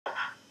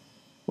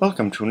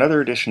Welcome to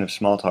another edition of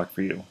Smalltalk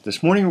for You.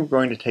 This morning we're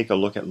going to take a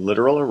look at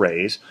literal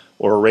arrays,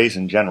 or arrays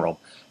in general.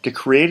 To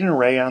create an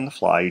array on the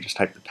fly, you just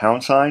type the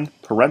pound sign,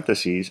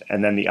 parentheses,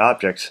 and then the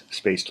objects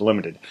spaced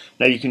limited.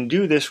 Now you can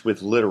do this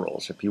with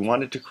literals. If you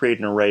wanted to create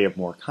an array of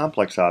more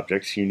complex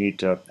objects, you need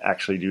to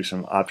actually do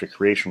some object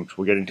creation, which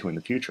we'll get into in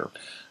the future.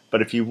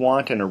 But if you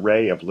want an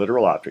array of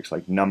literal objects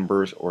like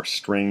numbers or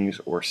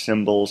strings or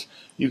symbols,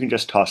 you can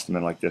just toss them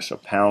in like this. So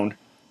pound,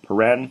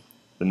 paren,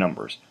 the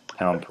numbers.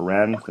 Pound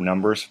paren, the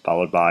numbers,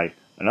 followed by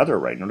another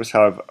array. Notice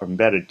how I've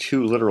embedded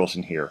two literals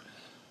in here.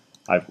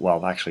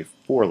 Actually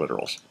four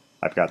literals.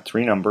 I've got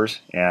three numbers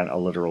and a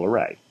literal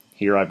array.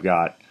 Here I've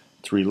got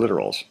three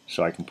literals.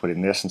 So I can put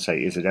in this and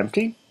say, is it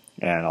empty?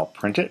 And I'll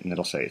print it and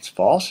it'll say it's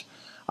false.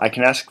 I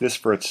can ask this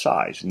for its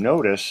size.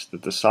 Notice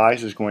that the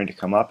size is going to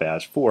come up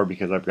as 4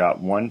 because I've got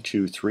 1,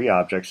 2, 3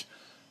 objects,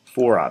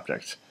 4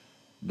 objects.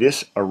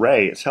 This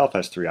array itself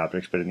has 3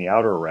 objects, but in the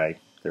outer array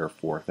there are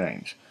 4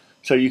 things.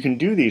 So you can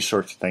do these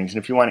sorts of things,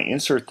 and if you want to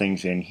insert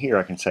things in here,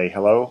 I can say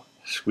hello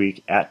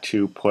squeak at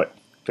 2 put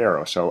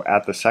Pharaoh. So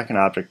at the second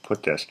object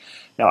put this.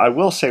 Now I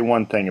will say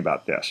one thing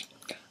about this.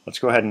 Let's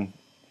go ahead and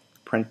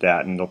print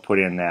that and it'll put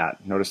in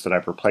that. Notice that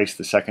I've replaced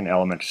the second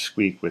element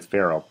squeak with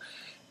Pharaoh.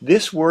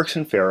 This works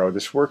in Pharaoh,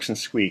 this works in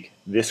Squeak.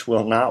 This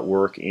will not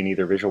work in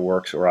either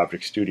VisualWorks or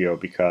Object Studio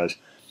because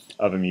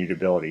of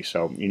immutability.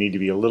 So you need to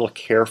be a little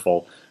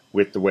careful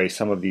with the way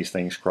some of these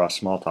things cross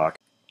Smalltalk.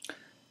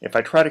 If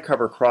I try to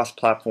cover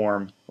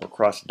cross-platform or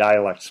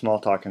cross-dialect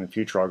Smalltalk in the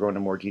future, I'll go into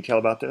more detail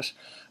about this.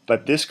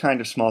 But this kind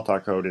of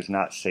Smalltalk code is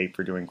not safe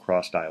for doing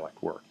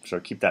cross-dialect work. So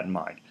keep that in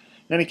mind.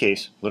 In any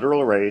case,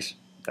 literal arrays,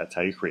 that's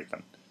how you create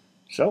them.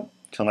 So,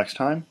 till next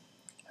time,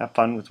 have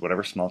fun with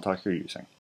whatever Smalltalk you're using.